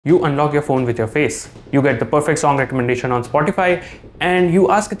You unlock your phone with your face. You get the perfect song recommendation on Spotify, and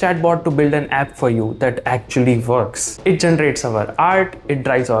you ask a chatbot to build an app for you that actually works. It generates our art, it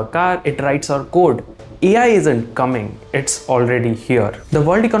drives our car, it writes our code. AI isn't coming, it's already here. The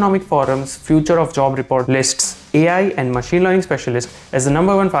World Economic Forum's Future of Job report lists AI and machine learning specialist as the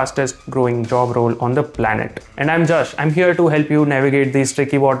 #1 fastest growing job role on the planet. And I'm Josh. I'm here to help you navigate these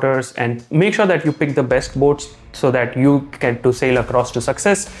tricky waters and make sure that you pick the best boats so that you get to sail across to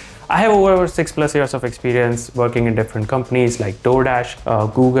success. I have over 6+ years of experience working in different companies like DoorDash,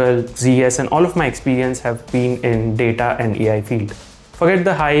 Google, ZS, and all of my experience have been in data and AI field. Forget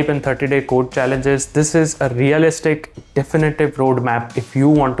the hype and 30-day code challenges. This is a realistic, definitive roadmap if you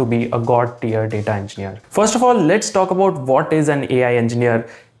want to be a god-tier data engineer. First of all, let's talk about what is an AI engineer.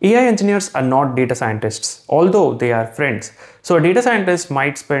 AI engineers are not data scientists, although they are friends. So a data scientist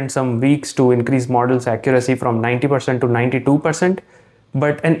might spend some weeks to increase models accuracy from 90% to 92%.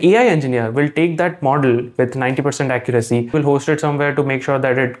 But an AI engineer will take that model with 90% accuracy, will host it somewhere to make sure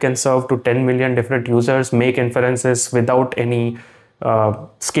that it can serve to 10 million different users, make inferences without any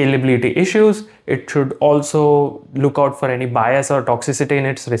scalability issues. It should also look out for any bias or toxicity in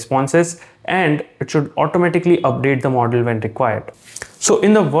its responses, and it should automatically update the model when required. So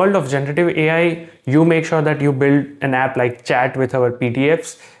in the world of generative AI, you make sure that you build an app like chat with our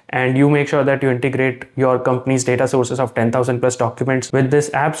PDFs, and you make sure that you integrate your company's data sources of 10,000+ documents with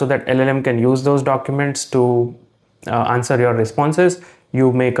this app so that LLM can use those documents to answer your responses.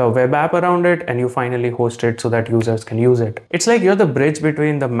 You make a web app around it and you finally host it so that users can use it. It's like you're the bridge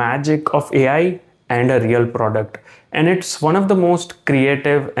between the magic of AI and a real product. And it's one of the most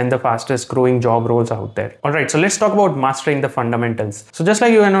creative and the fastest growing job roles out there. Alright, so let's talk about mastering the fundamentals. So just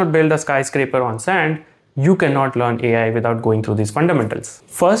like you cannot build a skyscraper on sand, you cannot learn AI without going through these fundamentals.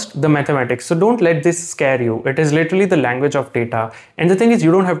 First, the mathematics. So don't let this scare you. It is literally the language of data. And the thing is,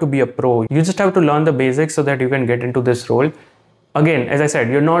 you don't have to be a pro. You just have to learn the basics so that you can get into this role. Again, as I said,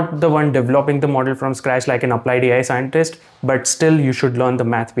 you're not the one developing the model from scratch like an applied AI scientist, but still you should learn the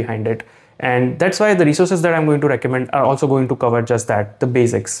math behind it. And that's why the resources that I'm going to recommend are also going to cover just that, the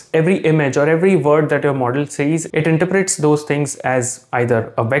basics. Every image or every word that your model says, it interprets those things as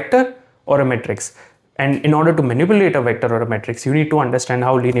either a vector or a matrix. And in order to manipulate a vector or a matrix, you need to understand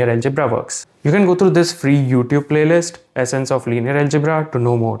how linear algebra works. You can go through this free YouTube playlist, Essence of Linear Algebra, to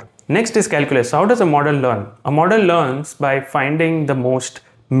know more. Next is calculus. So how does a model learn? A model learns by finding the most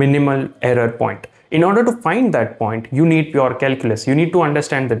minimal error point. In order to find that point, you need pure calculus. You need to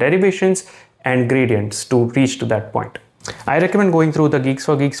understand the derivations and gradients to reach to that point. I recommend going through the Geeks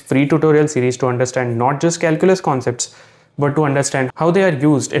for Geeks free tutorial series to understand not just calculus concepts, but to understand how they are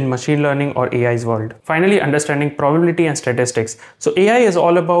used in machine learning or AI's world. Finally, understanding probability and statistics. So AI is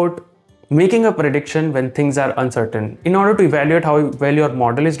all about making a prediction when things are uncertain. In order to evaluate how well your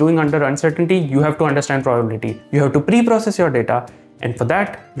model is doing under uncertainty, you have to understand probability. You have to pre-process your data, and for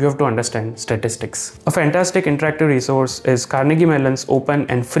that, you have to understand statistics. A fantastic interactive resource is Carnegie Mellon's open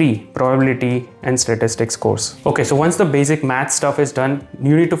and free probability and statistics course. Okay, so once the basic math stuff is done,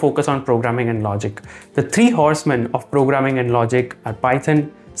 you need to focus on programming and logic. The three horsemen of programming and logic are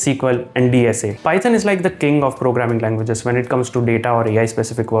Python, SQL, and DSA. Python is like the king of programming languages when it comes to data or AI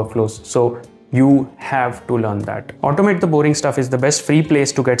specific workflows. So you have to learn that. Automate the boring stuff is the best free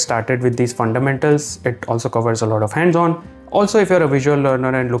place to get started with these fundamentals. It also covers a lot of hands-on. Also, if you're a visual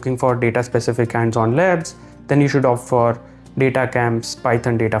learner and looking for data specific hands-on labs, then you should opt for Data Camp's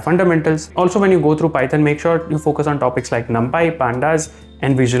Python Data Fundamentals. Also, when you go through Python, make sure you focus on topics like NumPy, Pandas,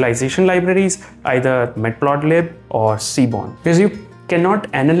 and visualization libraries, either Matplotlib or Seaborn. Because you cannot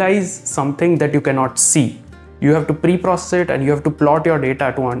analyze something that you cannot see. You have to pre-process it and you have to plot your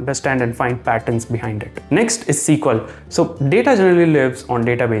data to understand and find patterns behind it. Next is SQL. So data generally lives on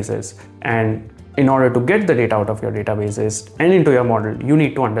databases, and in order to get the data out of your databases and into your model, you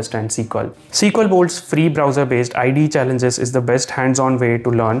need to understand SQL. SQL Bolt's free browser-based IDE challenges is the best hands-on way to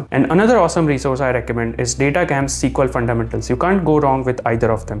learn. And another awesome resource I recommend is DataCamp's SQL Fundamentals. You can't go wrong with either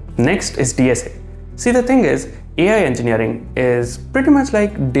of them. Next is DSA. See, the thing is, AI engineering is pretty much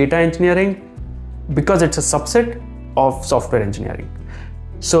like data engineering because it's a subset of software engineering.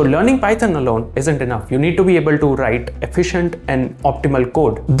 So learning Python alone isn't enough. You need to be able to write efficient and optimal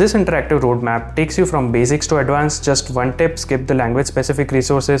code. This interactive roadmap takes you from basics to advanced. Just one tip, skip the language specific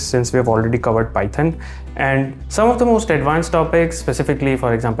resources since we have already covered Python. And some of the most advanced topics, specifically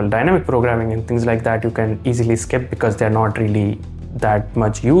for example dynamic programming and things like that, you can easily skip because they're not really that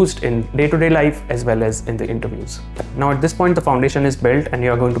much used in day-to-day life as well as in the interviews. Now at this point, the foundation is built and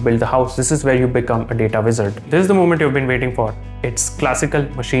you're going to build the house. This is where you become a data wizard. This is the moment you've been waiting for. It's classical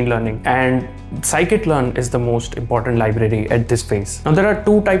machine learning, and scikit-learn is the most important library at this phase. Now there are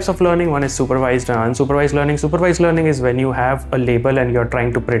two types of learning. One is supervised and unsupervised learning. Supervised learning is when you have a label and you're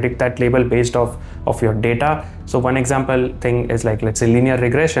trying to predict that label based off of your data. So one example thing is like, let's say, linear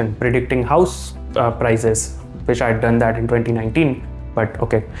regression, predicting house prices, which I'd done that in 2019, but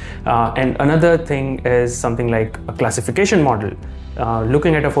okay. And another thing is something like a classification model,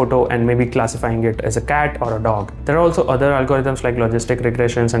 looking at a photo and maybe classifying it as a cat or a dog. There are also other algorithms like logistic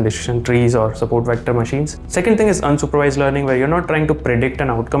regressions and decision trees or support vector machines. Second thing is unsupervised learning, where you're not trying to predict an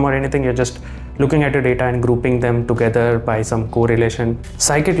outcome or anything, you're just looking at your data and grouping them together by some correlation.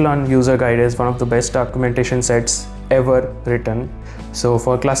 Scikit-learn user guide is one of the best documentation sets ever written. So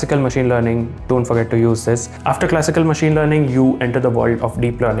for classical machine learning, don't forget to use this. After classical machine learning, you enter the world of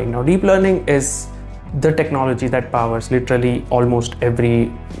deep learning. Now, deep learning is the technology that powers literally almost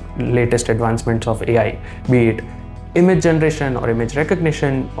every latest advancements of AI, be it image generation or image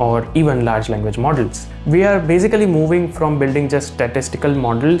recognition or even large language models. We are basically moving from building just statistical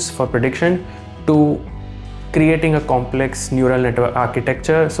models for prediction to creating a complex neural network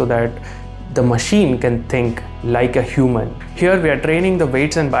architecture so that the machine can think like a human. Here we are training the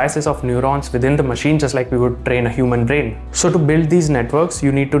weights and biases of neurons within the machine, just like we would train a human brain. So to build these networks,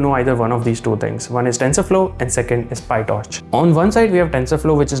 you need to know either one of these two things. One is TensorFlow and second is PyTorch. On one side, we have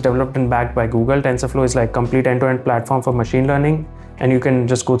TensorFlow, which is developed and backed by Google. TensorFlow is like complete end-to-end platform for machine learning, and you can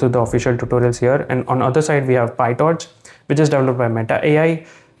just go through the official tutorials here. And on the other side, we have PyTorch, which is developed by Meta AI.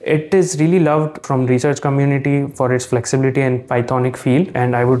 It is really loved from research community for its flexibility and Pythonic feel,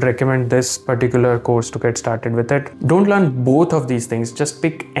 and I would recommend this particular course to get started with it. Don't learn both of these things, just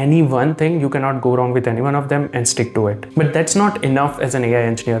pick any one thing. You cannot go wrong with any one of them and stick to it. But that's not enough as an AI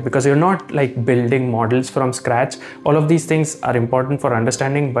engineer, because you're not like building models from scratch. All of these things are important for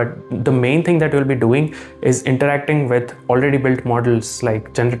understanding, but the main thing that you'll be doing is interacting with already built models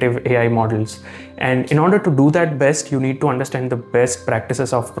like generative AI models. And in order to do that best, you need to understand the best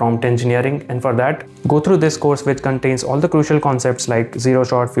practices of prompt engineering. And for that, go through this course, which contains all the crucial concepts like zero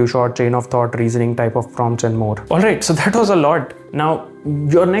shot, few shot, chain of thought, reasoning type of prompts and more. All right, so that was a lot. Now,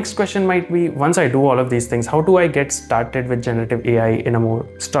 your next question might be, once I do all of these things, how do I get started with generative AI in a more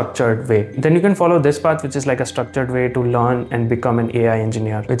structured way? Then you can follow this path, which is like a structured way to learn and become an AI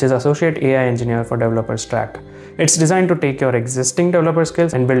engineer, which is Associate AI Engineer for Developers track. It's designed to take your existing developer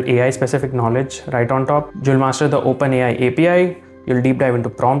skills and build AI specific knowledge right on top. You'll master the OpenAI API. You'll deep dive into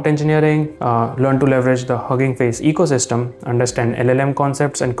prompt engineering, learn to leverage the Hugging Face ecosystem, understand LLM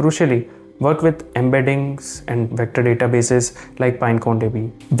concepts, and crucially, work with embeddings and vector databases like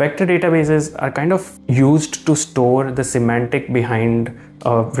PineConeDB. Vector databases are kind of used to store the semantic behind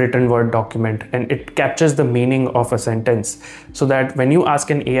a written word document, and it captures the meaning of a sentence, so that when you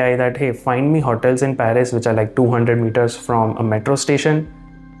ask an AI that, hey, find me hotels in Paris which are like 200 meters from a metro station,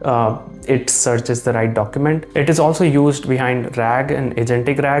 it searches the right document. It is also used behind RAG and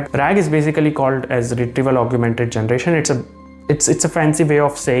agentic RAG. RAG is basically called as retrieval augmented generation. It's a fancy way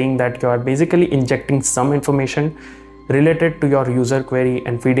of saying that you are basically injecting some information related to your user query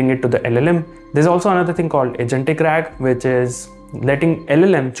and feeding it to the LLM. There's also another thing called agentic RAG, which is letting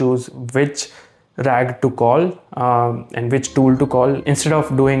LLM choose which RAG to call and which tool to call instead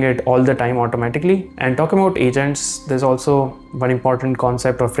of doing it all the time automatically. And talking about agents, there's also one important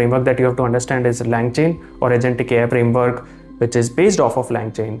concept or framework that you have to understand is LangChain or agentic AI framework, which is based off of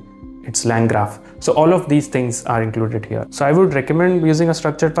LangChain. It's LangGraph. So all of these things are included here. So I would recommend using a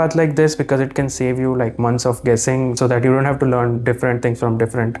structured path like this, because it can save you like months of guessing, so that you don't have to learn different things from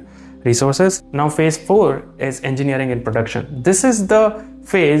different resources. Now phase 4 is engineering in production. This is the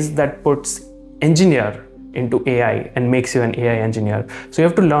phase that puts engineer into AI and makes you an AI engineer. So you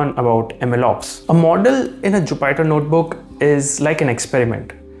have to learn about MLOps. A model in a Jupyter notebook is like an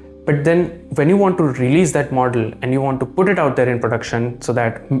experiment. But then when you want to release that model and you want to put it out there in production so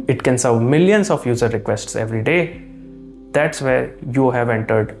that it can serve millions of user requests every day, that's where you have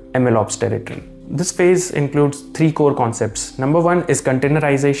entered MLOps territory. This phase includes 3 core concepts. Number 1 is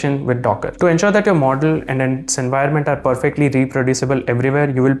containerization with Docker. To ensure that your model and its environment are perfectly reproducible everywhere,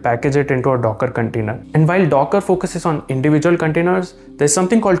 you will package it into a Docker container. And while Docker focuses on individual containers, there's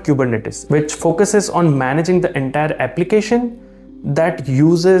something called Kubernetes, which focuses on managing the entire application that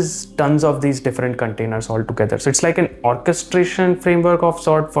uses tons of these different containers all together. So it's like an orchestration framework of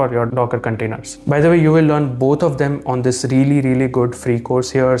sort for your Docker containers. By the way, you will learn both of them on this really good free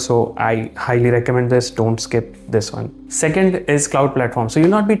course here. So I highly recommend this. Don't skip this one. Second is cloud platform. So you'll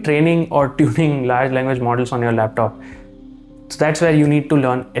not be training or tuning large language models on your laptop. So that's where you need to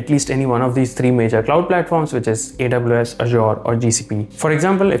learn at least any one of these three major cloud platforms, which is AWS, Azure, or GCP. For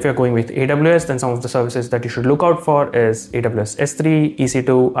example, if you're going with AWS, then some of the services that you should look out for is AWS S3,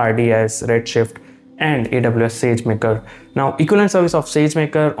 EC2, RDS, Redshift, and AWS SageMaker. Now, equivalent service of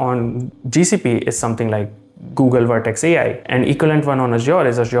SageMaker on GCP is something like Google Vertex AI, and equivalent one on Azure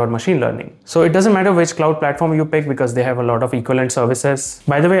is Azure Machine Learning. So it doesn't matter which cloud platform you pick because they have a lot of equivalent services.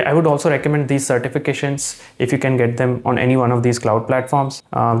 By the way, I would also recommend these certifications if you can get them on any one of these cloud platforms.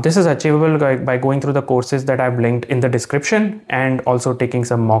 This is achievable by going through the courses that I've linked in the description and also taking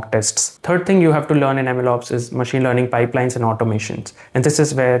some mock tests. Third thing you have to learn in MLOps is machine learning pipelines and automations. And this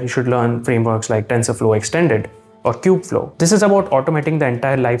is where you should learn frameworks like TensorFlow Extended or Kubeflow. This is about automating the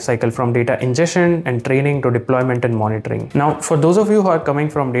entire life cycle from data ingestion and training to deployment and monitoring. Now, for those of you who are coming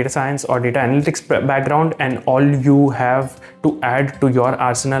from data science or data analytics background and all you have to add to your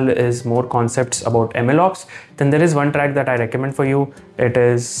arsenal is more concepts about MLOps, then there is one track that I recommend for you. It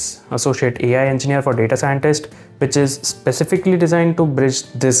is Associate AI Engineer for Data Scientist, which is specifically designed to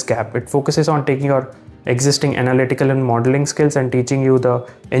bridge this gap. It focuses on taking your existing analytical and modeling skills and teaching you the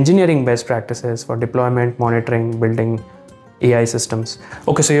engineering best practices for deployment, monitoring, building AI systems.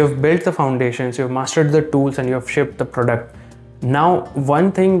 Okay, so you've built the foundations, you've mastered the tools, and you have shipped the product. Now,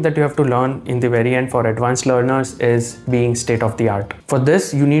 one thing that you have to learn in the very end for advanced learners is being state of the art. For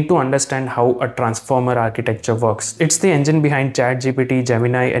this, you need to understand how a transformer architecture works. It's the engine behind ChatGPT,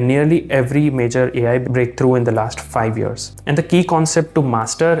 Gemini, and nearly every major AI breakthrough in the last 5 years. And the key concept to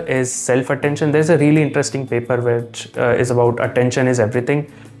master is self-attention. There's a really interesting paper which is about attention is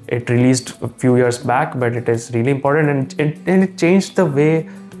everything. It released a few years back, but it is really important, and it changed the way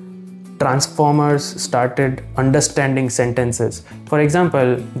transformers started understanding sentences. For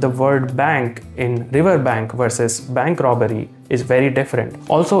example, the word bank in riverbank versus bank robbery is very different.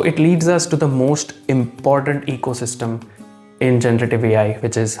 Also, it leads us to the most important ecosystem in generative AI,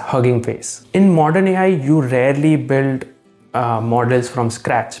 which is Hugging Face. In modern AI, you rarely build models from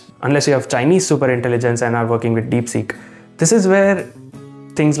scratch unless you have Chinese superintelligence and are working with DeepSeek. This is where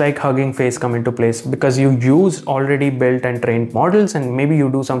things like Hugging Face come into place because you use already built and trained models and maybe you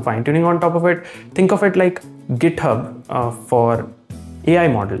do some fine-tuning on top of it. Think of it like GitHub for AI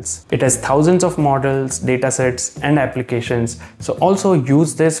models. It has thousands of models, datasets, and applications. So also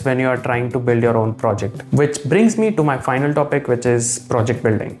use this when you are trying to build your own project. Which brings me to my final topic, which is project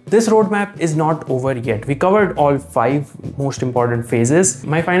building. This roadmap is not over yet. We covered all 5 most important phases.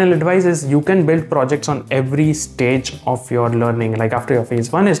 My final advice is you can build projects on every stage of your learning. Like after your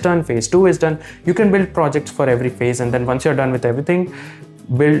phase 1 is done, phase 2 is done, you can build projects for every phase. And then once you're done with everything,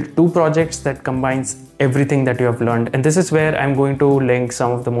 build 2 projects that combines everything that you have learned. And this is where I'm going to link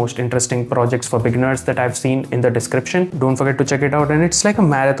some of the most interesting projects for beginners that I've seen in the description. Don't forget to check it out. And it's like a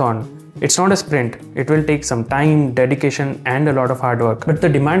marathon. It's not a sprint. It will take some time, dedication, and a lot of hard work. But the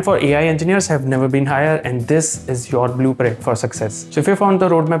demand for AI engineers have never been higher, and this is your blueprint for success. So if you found the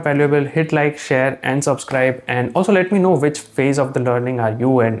roadmap valuable, hit like, share, and subscribe. And also let me know which phase of the learning are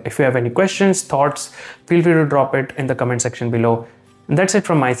you. And if you have any questions, thoughts, feel free to drop it in the comment section below. And that's it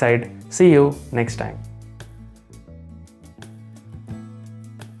from my side. See you next time.